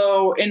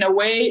 So in a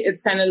way,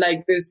 it's kind of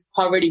like this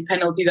poverty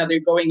penalty that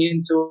they're going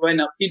into in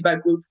a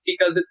feedback loop,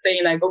 because it's saying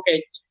like,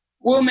 okay,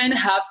 women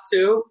have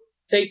to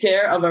take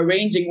care of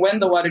arranging when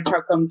the water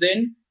truck comes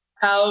in,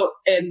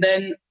 and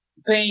then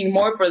paying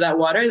more for that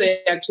water. They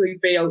actually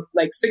pay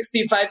like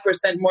 65%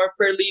 more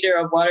per liter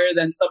of water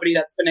than somebody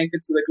that's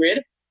connected to the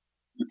grid.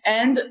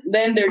 And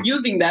then they're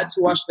using that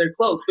to wash their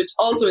clothes, which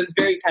also is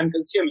very time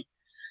consuming.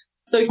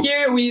 So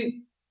here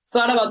we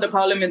thought about the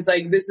problem. It's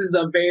like, this is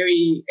a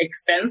very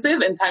expensive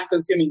and time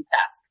consuming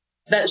task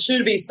that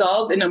should be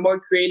solved in a more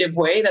creative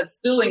way that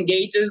still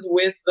engages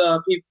with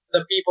the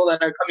people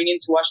that are coming in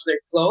to wash their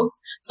clothes.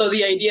 So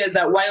the idea is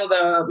that while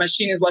the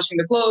machine is washing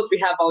the clothes, we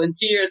have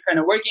volunteers kind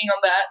of working on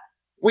that.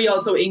 We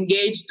also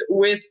engaged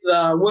with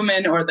the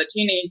women or the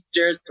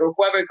teenagers or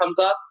whoever comes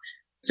up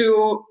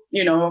to,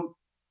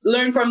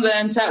 learn from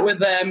them, chat with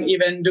them,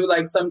 even do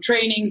like some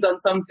trainings on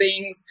some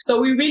things. So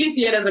we really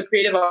see it as a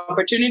creative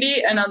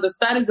opportunity. And on the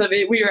status of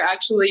it, we were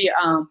actually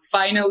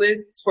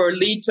finalists for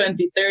LEAD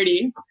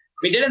 2030.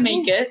 We didn't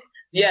make it.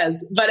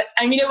 Yes. But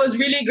I mean, it was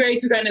really great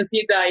to kind of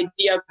see the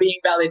idea being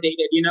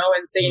validated,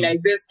 and saying like,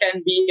 this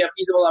can be a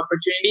feasible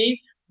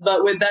opportunity.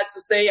 But with that to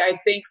say, I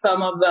think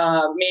some of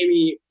the,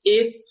 maybe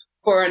if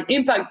for an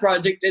impact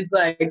project, it's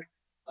like,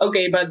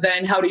 okay, but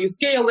then how do you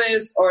scale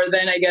this? Or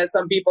then I guess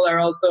some people are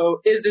also,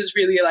 is this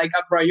really like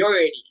a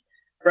priority,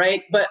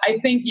 right? But I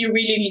think you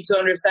really need to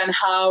understand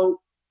how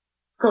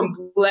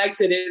complex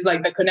it is,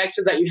 like the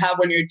connections that you have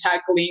when you're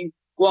tackling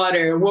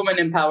water, woman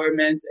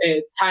empowerment,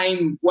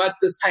 time, what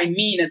does time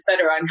mean,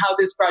 etc., and how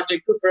this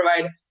project could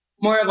provide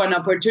more of an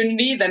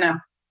opportunity than a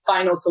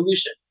final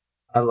solution.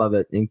 I love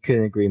it and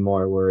couldn't agree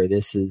more, where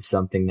this is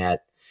something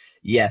that,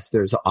 yes,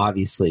 there's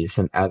obviously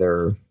some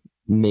other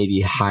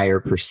maybe higher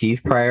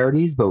perceived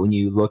priorities, but when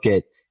you look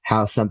at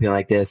how something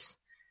like this,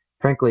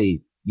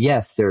 frankly,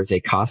 yes, there's a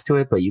cost to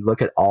it, but you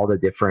look at all the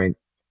different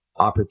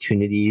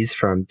opportunities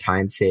from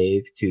time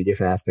saved to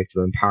different aspects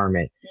of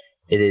empowerment.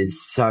 It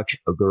is such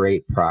a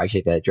great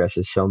project that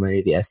addresses so many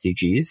of the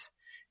SDGs.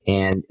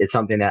 And it's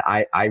something that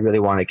I really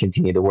want to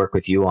continue to work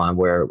with you on,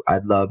 where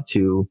I'd love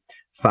to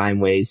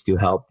find ways to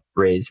help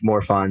raise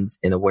more funds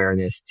and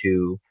awareness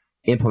to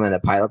implement a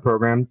pilot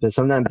program. But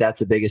sometimes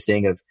that's the biggest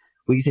thing of,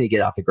 we just need to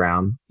get off the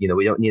ground. You know,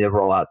 we don't need to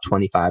roll out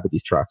 25 of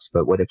these trucks,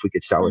 but what if we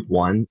could start with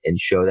one and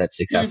show that's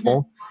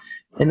successful?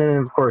 And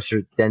then, of course,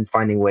 then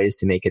finding ways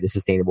to make it a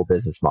sustainable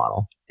business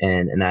model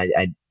and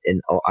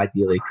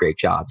ideally create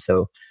jobs.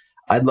 So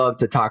I'd love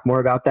to talk more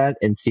about that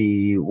and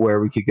see where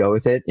we could go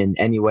with it in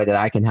any way that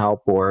I can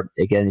help. Or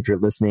again, if you're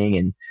listening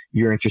and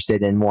you're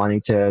interested in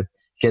wanting to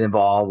get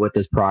involved with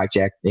this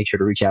project, make sure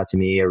to reach out to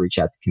me or reach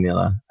out to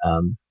Camila,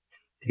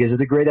 because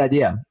it's a great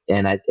idea.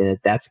 And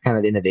that's kind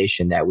of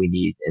innovation that we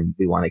need and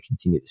we want to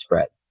continue to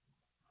spread.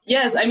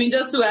 Yes, I mean,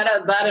 just to add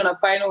that on a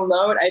final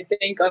note, I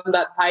think on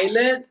that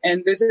pilot,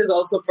 and this is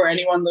also for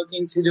anyone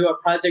looking to do a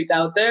project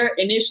out there,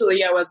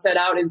 initially I was set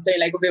out and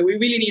saying like, okay, we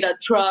really need a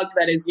truck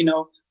that is, you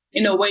know,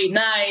 in a way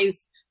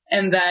nice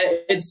and that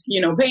it's, you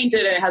know,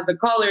 painted and it has the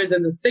colors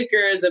and the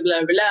stickers and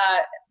blah, blah.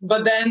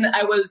 But then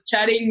I was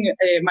chatting,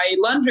 my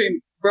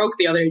laundry broke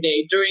the other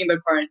day during the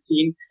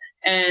quarantine.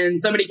 And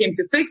somebody came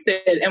to fix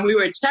it, and we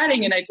were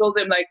chatting, and I told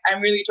him, like,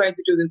 I'm really trying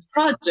to do this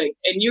project,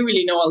 and you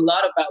really know a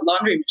lot about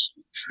laundry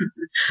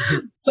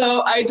machines.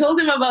 So I told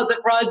him about the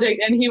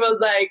project, and he was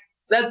like,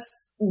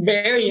 that's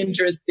very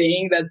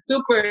interesting. That's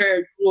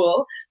super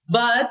cool,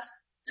 but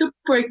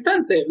super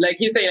expensive. Like,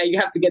 he's saying, like, you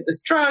have to get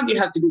this truck, you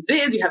have to do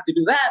this, you have to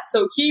do that.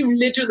 So he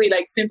literally,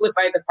 like,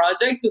 simplified the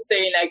project to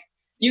say, like,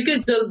 you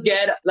could just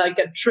get, like,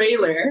 a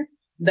trailer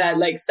that,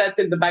 like, sets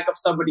in the back of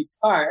somebody's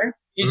car.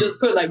 You just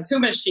put like 2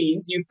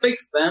 machines, you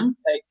fix them,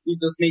 like you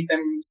just make them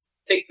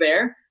stick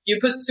there. You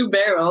put 2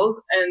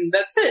 barrels and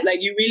that's it. Like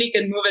you really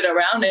can move it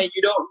around and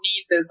you don't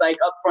need this like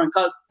upfront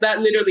cost. That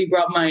literally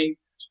brought my,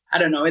 I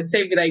don't know, it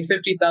saved me like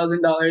 $50,000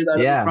 out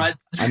of the project.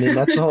 I mean,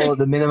 that's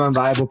the minimum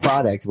viable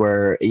product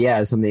where,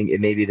 something,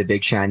 it may be the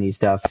big shiny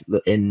stuff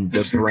in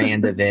the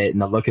brand of it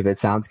and the look of it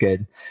sounds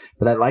good.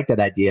 But I like that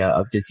idea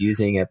of just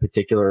using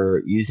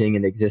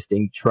an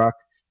existing truck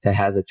that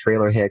has a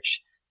trailer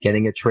hitch,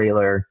 getting a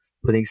trailer,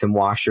 putting some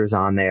washers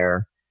on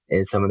there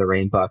and some of the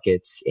rain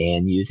buckets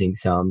and using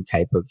some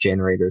type of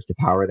generators to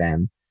power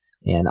them.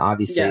 And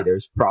obviously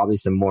there's probably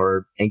some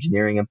more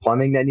engineering and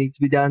plumbing that needs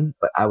to be done,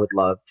 but I would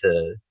love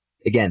to,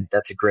 again,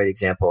 that's a great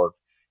example of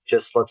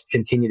just let's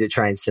continue to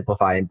try and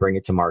simplify and bring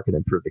it to market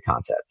and prove the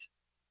concept.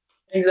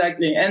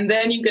 Exactly. And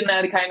then you can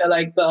add kind of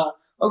like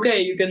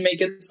you can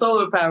make it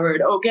solar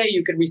powered. Okay,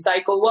 you can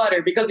recycle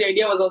water, because the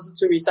idea was also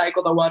to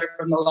recycle the water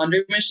from the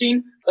laundry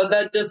machine. But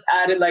that just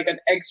added like an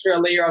extra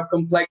layer of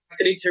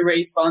complexity to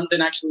raise funds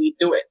and actually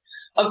do it.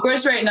 Of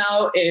course, right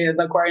now,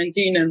 the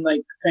quarantine and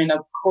like kind of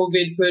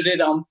COVID put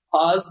it on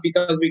pause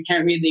because we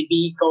can't really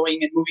be going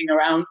and moving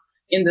around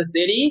in the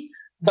city.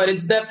 But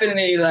it's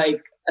definitely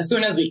like as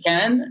soon as we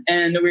can.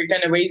 And we're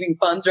kind of raising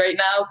funds right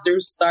now through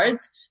START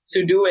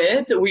to do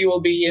it. We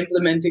will be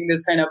implementing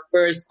this kind of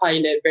first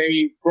pilot,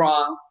 very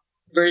raw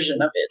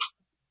version of it.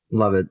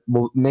 Love it.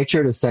 Well, make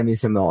sure to send me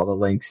some of all the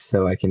links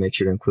so I can make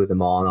sure to include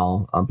them all,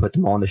 and I'll put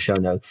them all in the show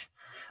notes.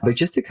 But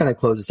just to kind of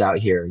close us out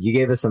here, you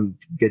gave us some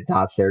good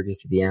thoughts there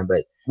just at the end,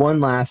 but one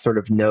last sort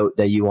of note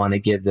that you want to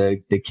give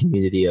the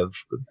community of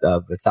a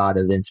thought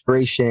of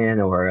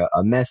inspiration or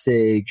a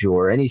message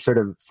or any sort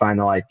of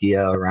final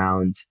idea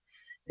around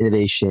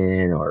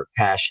innovation or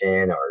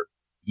passion or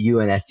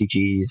UN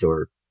SDGs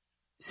or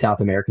South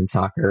American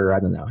soccer, I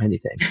don't know,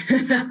 anything.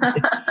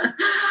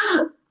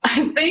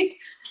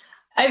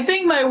 I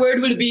think my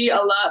word would be a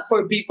lot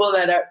for people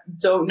that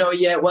don't know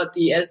yet what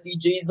the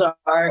SDGs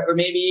are, or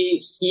maybe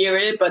hear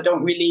it but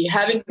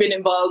haven't been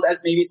involved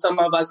as maybe some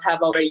of us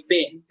have already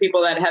been.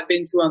 People that have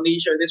been to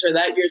Unleash or this or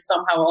that, you're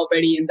somehow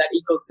already in that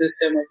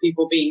ecosystem of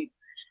people being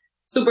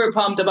super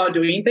pumped about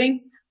doing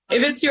things.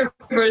 If it's your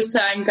first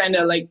time kind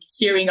of like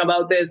hearing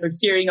about this or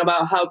hearing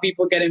about how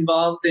people get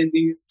involved in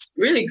these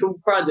really cool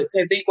projects,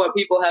 I think what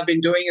people have been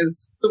doing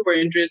is super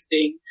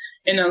interesting.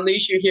 In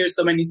Unleash, you hear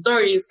so many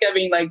stories.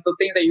 Kevin, like the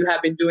things that you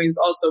have been doing is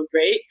also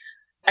great.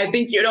 I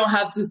think you don't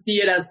have to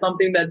see it as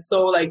something that's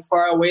so like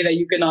far away that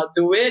you cannot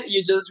do it.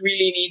 You just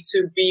really need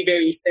to be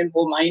very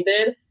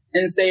simple-minded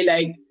and say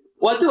like,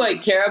 what do I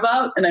care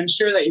about? And I'm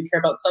sure that you care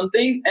about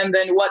something. And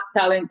then what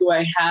talent do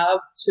I have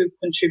to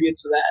contribute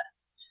to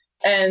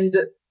that? And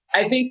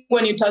I think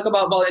when you talk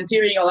about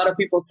volunteering, a lot of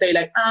people say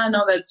like,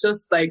 no, that's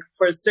just like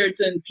for a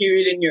certain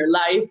period in your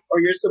life, or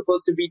you're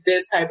supposed to be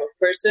this type of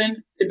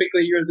person.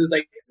 Typically, you're this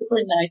like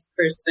super nice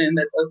person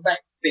that does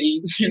nice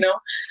things, you know?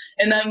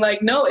 And I'm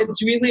like, no,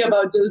 it's really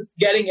about just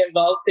getting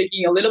involved,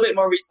 taking a little bit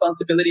more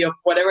responsibility of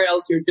whatever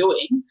else you're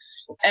doing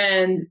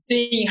and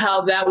seeing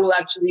how that will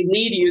actually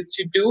lead you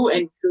to do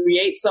and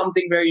create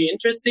something very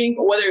interesting,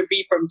 whether it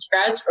be from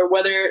scratch or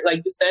whether, like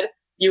you said,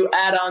 you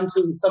add on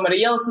to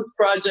somebody else's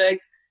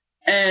project.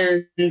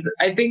 And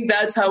I think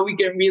that's how we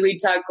can really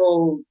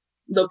tackle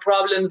the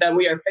problems that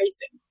we are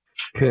facing.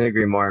 Couldn't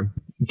agree more.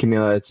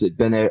 Camila, it's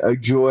been a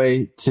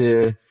joy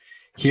to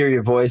hear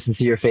your voice and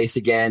see your face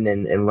again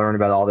and learn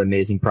about all the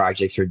amazing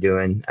projects you're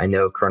doing. I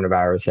know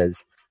coronavirus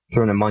has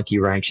thrown a monkey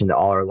wrench into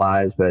all our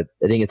lives, but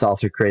I think it's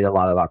also created a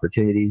lot of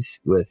opportunities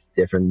with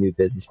different new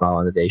business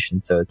model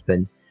innovation. So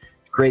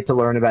it's great to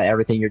learn about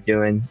everything you're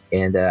doing,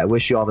 and I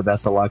wish you all the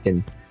best of luck.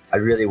 And I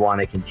really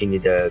want to continue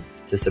to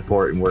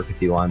support and work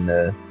with you on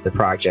the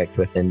project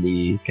within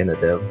the kind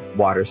of the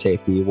water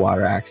safety,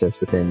 water access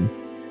within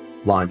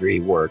laundry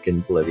work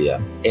in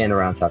Bolivia and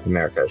around South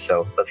America.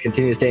 So let's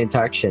continue to stay in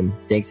touch, and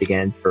thanks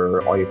again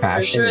for all your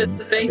passion. For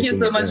sure. Thank you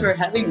so much for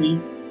having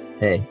me.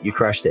 Hey, you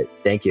crushed it.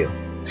 Thank you.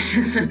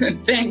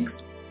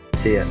 Thanks.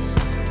 See ya.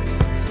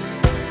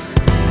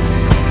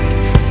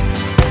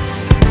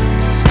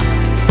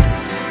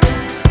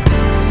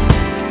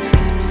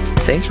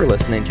 Thanks for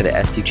listening to the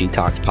SDG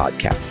Talks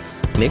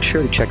podcast. Make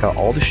sure to check out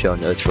all the show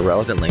notes for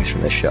relevant links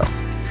from this show.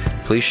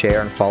 Please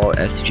share and follow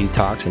SDG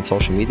Talks on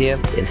social media,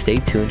 and stay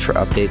tuned for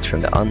updates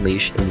from the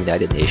Unleash and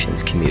United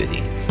Nations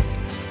community.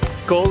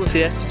 The goal of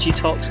the SDG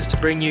Talks is to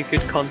bring you good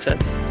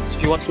content. So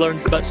if you want to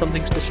learn about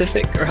something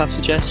specific or have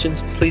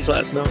suggestions, please let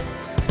us know.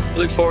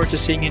 We look forward to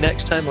seeing you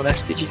next time on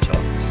SDG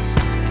Talks.